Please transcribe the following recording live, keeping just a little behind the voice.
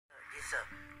is a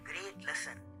great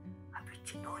lesson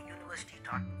which no university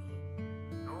taught me,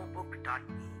 no book taught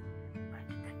me, but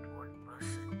that one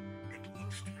person, that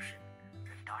institution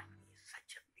that taught me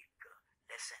such a big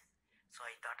lesson. So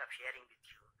I thought of sharing with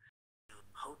you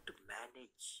how to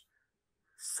manage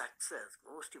success,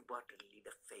 most importantly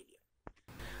the failure.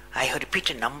 I have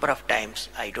repeated a number of times,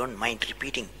 I don't mind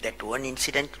repeating that one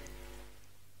incident.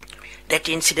 That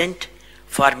incident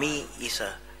for me is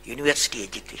a university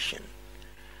education.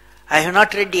 I have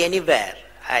not read anywhere.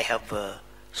 I have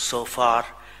so far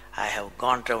I have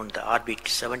gone around the orbit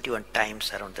 71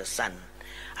 times around the sun.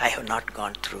 I have not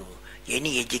gone through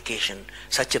any education,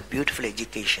 such a beautiful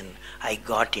education I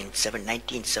got in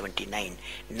 1979,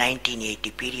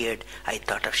 1980 period. I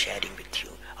thought of sharing with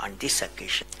you on this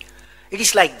occasion. It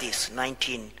is like this: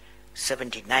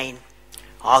 1979,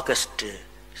 August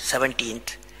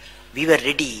 17th, we were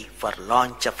ready for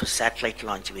launch of a satellite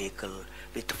launch vehicle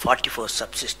with 44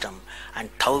 subsystem and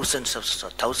thousands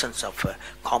of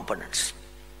components.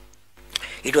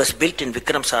 It was built in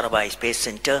Vikram Sarabhai Space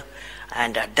Center,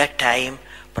 and at that time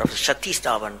Professor Satish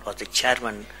Dhawan was the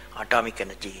chairman Atomic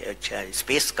Energy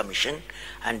Space Commission,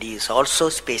 and he is also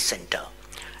Space Center.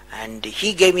 And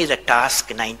he gave me the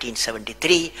task in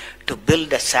 1973 to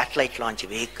build a satellite launch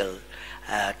vehicle,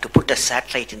 to put a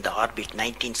satellite in the orbit.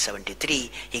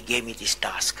 1973 he gave me this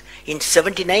task. In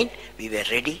 79 we were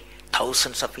ready,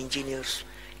 thousands of engineers,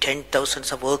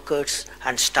 10,000 of workers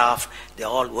and staff, they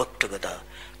all worked together.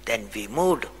 Then we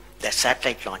moved the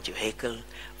satellite launch vehicle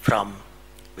from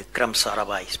Vikram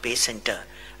Sarabhai Space Center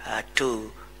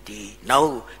to the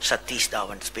now Satish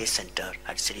Dhawan Space Center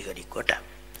at Sriharikota.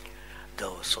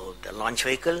 So the launch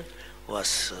vehicle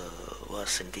was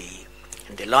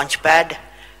in the launch pad,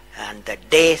 and the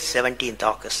day 17th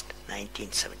August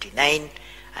 1979,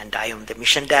 and I am the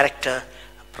mission director,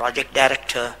 project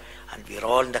director, and we are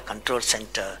all in the control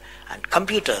center, and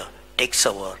computer takes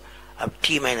over.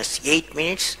 T minus 8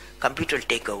 minutes, computer will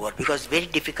take over, because very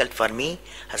difficult for me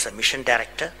as a mission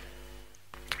director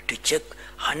to check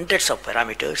hundreds of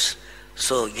parameters.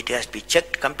 So it has to be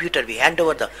checked. Computer, we hand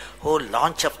over the whole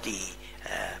launch of the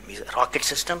rocket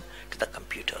system to the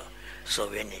computer. So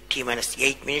when T minus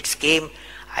 8 minutes came,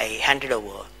 I handed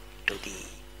over to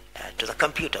the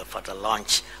computer for the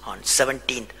launch on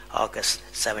 17th August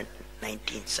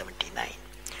 1979.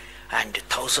 And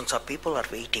thousands of people are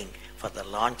waiting for the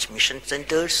launch mission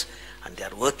centers, and they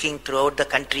are working throughout the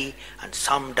country and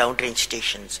some downrange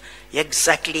stations.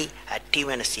 Exactly at T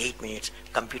minus 8 minutes,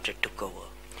 computer took over.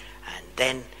 And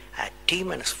then at T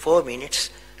minus 4 minutes,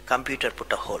 computer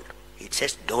put a hold. It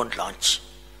says don't launch.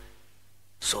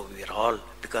 So we were all,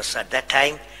 because at that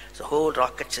time the whole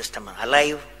rocket system are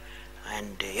alive,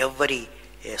 and every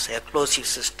explosive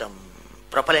system,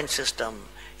 propellant system,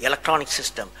 electronic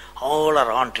system, all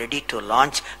are on, ready to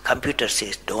launch. Computer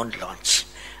says don't launch.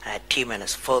 At T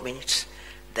minus 4 minutes,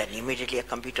 then immediately a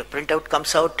computer printout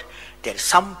comes out. There is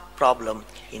some problem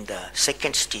in the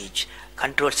second stage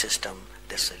control system.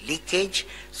 There's a leakage,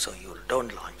 so you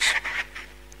don't launch.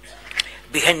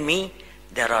 Behind me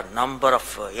there are number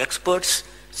of experts,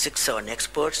 6-7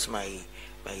 experts, my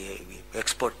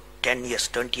expert 10 years,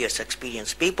 20 years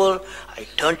experienced people. I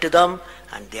turn to them,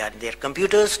 and they are in their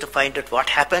computers to find out what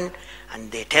happened, and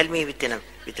they tell me within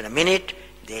a minute.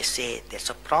 They say there's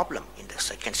a problem in the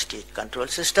second stage control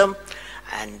system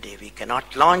and we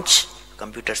cannot launch.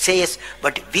 Computer says,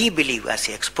 but we believe as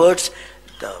experts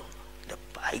the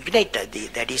igniter,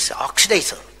 that is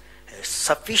oxidizer, is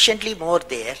sufficiently more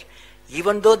there.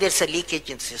 Even though there's a leakage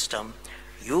in the system,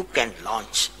 you can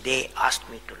launch. They asked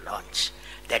me to launch.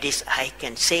 That is, I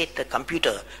can say to the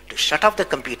computer to shut off the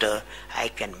computer. I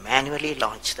can manually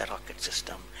launch the rocket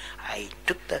system. I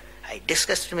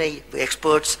discussed with my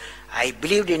experts. I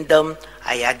believed in them.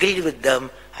 I agreed with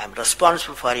them. I am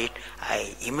responsible for it.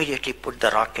 I immediately put the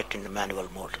rocket in the manual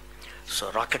mode.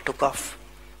 So rocket took off,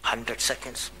 100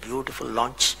 seconds, beautiful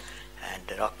launch, and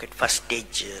the rocket first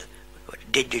stage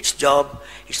did its job.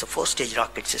 It's a 4-stage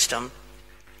rocket system.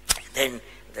 Then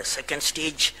the second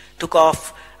stage took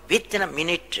off. Within a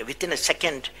minute, within a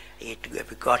second, we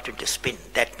got into spin.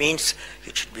 That means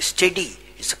it should be steady.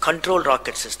 It's a controlled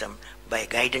rocket system by a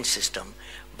guidance system,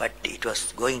 but it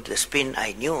was going to the spin.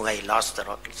 I knew I lost the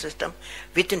rocket system.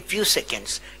 Within few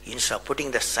seconds, instead of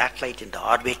putting the satellite in the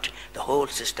orbit, the whole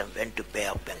system went to Bay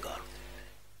of Bengal.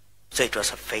 So it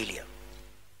was a failure.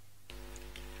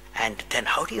 And then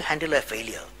how do you handle a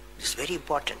failure? It's very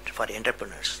important for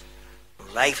entrepreneurs.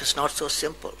 Life is not so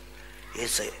simple.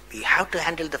 We have to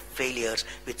handle the failures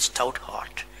with stout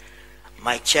heart.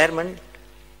 My chairman,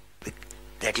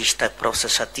 that is the Professor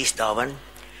Satish Dhawan,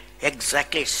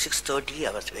 exactly at 6:30,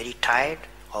 I was very tired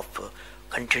of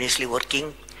continuously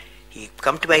working. He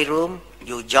come to my room,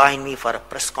 you join me for a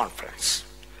press conference.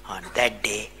 On that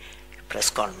day,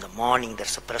 in the morning,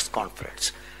 there's a press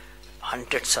conference.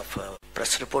 Hundreds of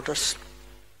press reporters,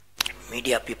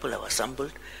 media people have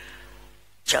assembled.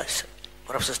 Just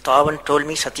Professor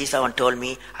Satish Dhawan told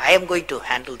me, I am going to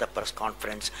handle the press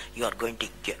conference. You are going to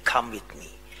come with me.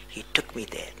 He took me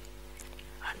there.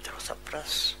 And there was a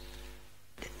press,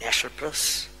 the national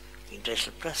press,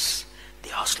 international press.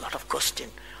 They asked a lot of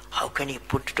questions. How can you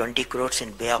put 20 crores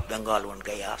in Bay of Bengal, one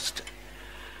guy asked.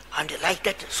 And like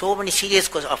that, so many serious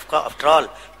questions. After all,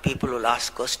 people will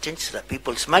ask questions, the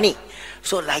people's money.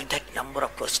 So like that, number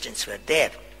of questions were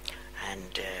there.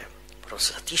 And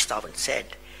Professor Satish Dhawan said,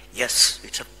 yes,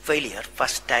 it's a failure.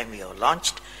 First time we have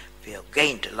launched, we have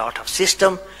gained a lot of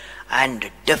system, and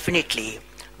definitely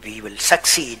we will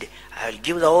succeed. I will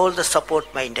give all the support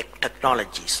to my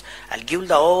technologies. I'll give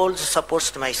all the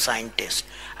supports to my scientists.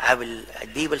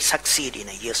 We will succeed in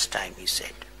a year's time, he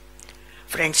said.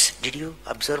 Friends, did you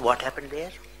observe what happened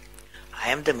there? I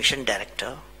am the mission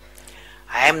director.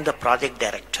 I am the project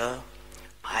director.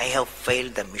 I have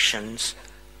failed the missions.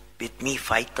 With me,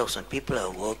 5,000 people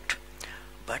have worked.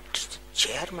 But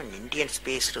Chairman, Indian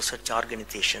Space Research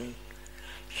Organization,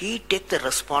 he took the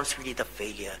responsibility of the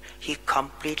failure. He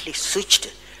completely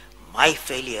switched my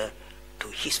failure to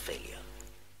his failure.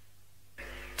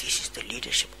 This is the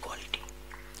leadership quality.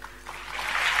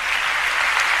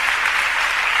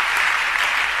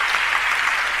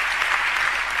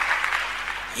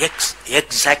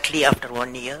 Exactly after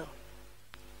 1 year,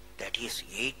 that is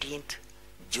 18th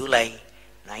July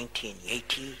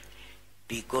 1980,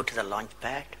 we go to the launch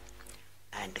pad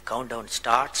and the countdown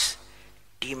starts.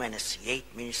 T-minus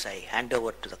 8 minutes I hand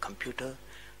over to the computer.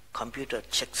 Computer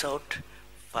checks out.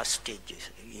 First stage is,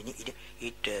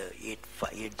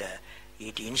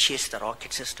 it initiates the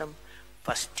rocket system.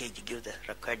 First stage gives the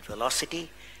required velocity.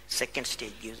 Second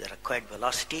stage gives the required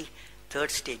velocity. Third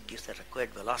stage gives the required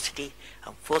velocity,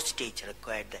 and fourth stage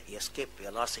required the escape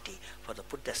velocity for the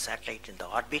put the satellite in the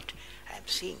orbit. I am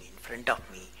seeing in front of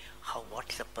me what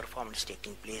is the performance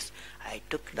taking place. I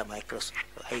took the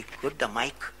I put the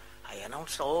mic, I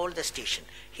announced all the station.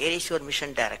 Here is your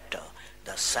mission director.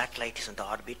 The satellite is in the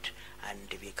orbit,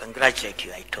 and we congratulate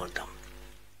you, I told them.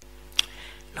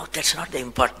 Now that's not the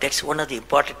important, that's one of the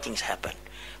important things happened.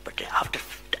 But after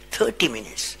 30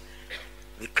 minutes,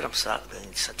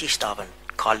 Satish Dhawan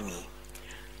called me,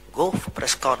 go for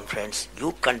press conference,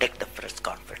 you conduct the press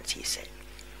conference, he said.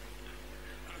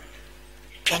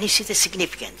 Can you see the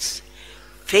significance?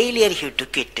 Failure he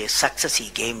took it, success he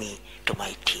gave me to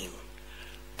my team.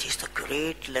 This is a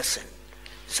great lesson.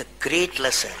 It's a great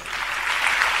lesson.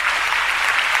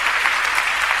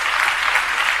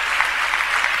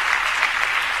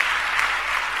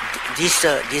 This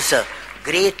is a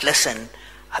great lesson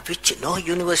which no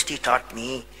university taught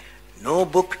me, no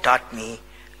book taught me,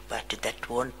 but that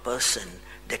one person,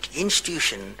 that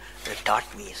institution that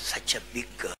taught me such a big